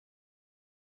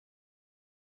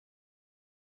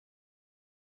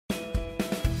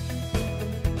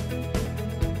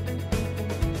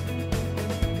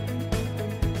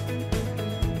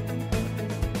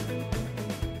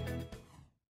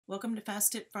Welcome to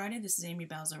Fast Tip Friday. This is Amy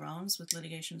Bowser-Rollins with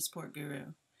Litigation Support Guru.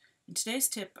 In today's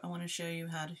tip, I want to show you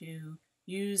how to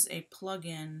use a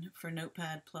plugin for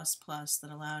Notepad++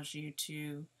 that allows you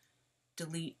to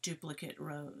delete duplicate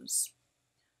rows.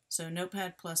 So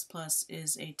Notepad++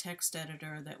 is a text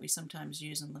editor that we sometimes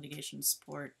use in litigation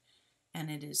support,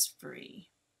 and it is free.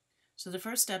 So the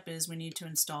first step is we need to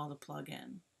install the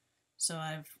plugin. So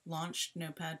I've launched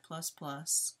Notepad++,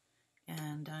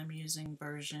 and I'm using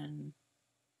version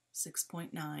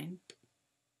 6.9.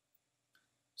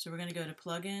 So we're going to go to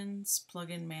Plugins,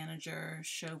 Plugin Manager,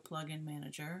 Show Plugin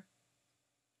Manager,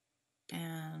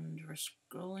 and we're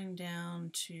scrolling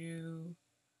down to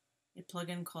a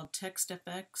plugin called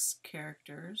TextFX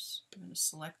Characters. I'm going to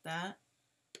select that,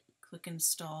 click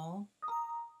Install.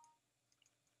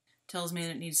 It tells me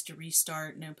that it needs to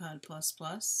restart Notepad++.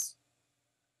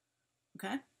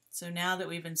 Okay, so now that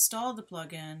we've installed the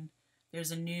plugin,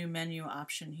 there's a new menu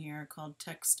option here called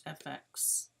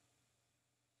TextFX.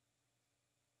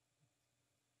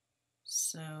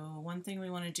 So one thing we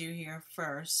want to do here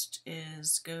first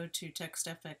is go to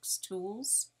TextFX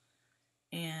Tools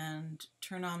and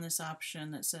turn on this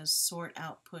option that says Sort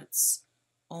Outputs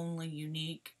Only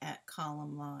Unique at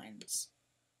Column Lines.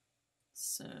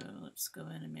 So let's go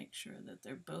in and make sure that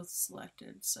they're both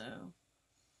selected. So,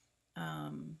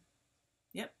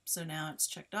 yep, so now it's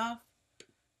checked off.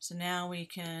 So now we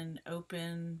can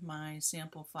open my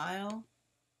sample file.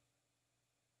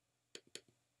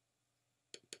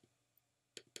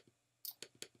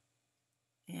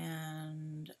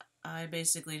 And I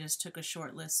basically just took a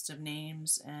short list of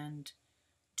names and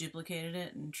duplicated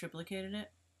it and triplicated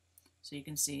it. So you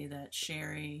can see that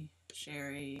Sherry,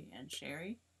 Sherry, and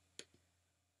Sherry.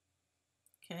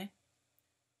 Okay.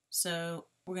 So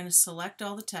we're going to select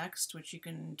all the text, which you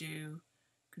can do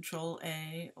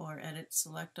Control-A or Edit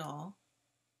Select All.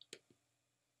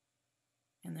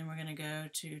 And then we're going to go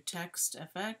to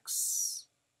TextFX,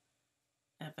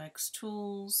 FX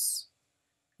Tools,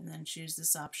 and then choose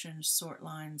this option, Sort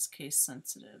Lines Case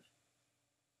Sensitive.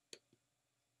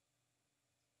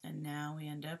 And now we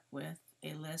end up with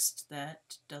a list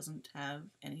that doesn't have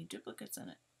any duplicates in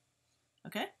it.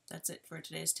 Okay, that's it for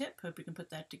today's tip. Hope you can put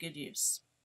that to good use.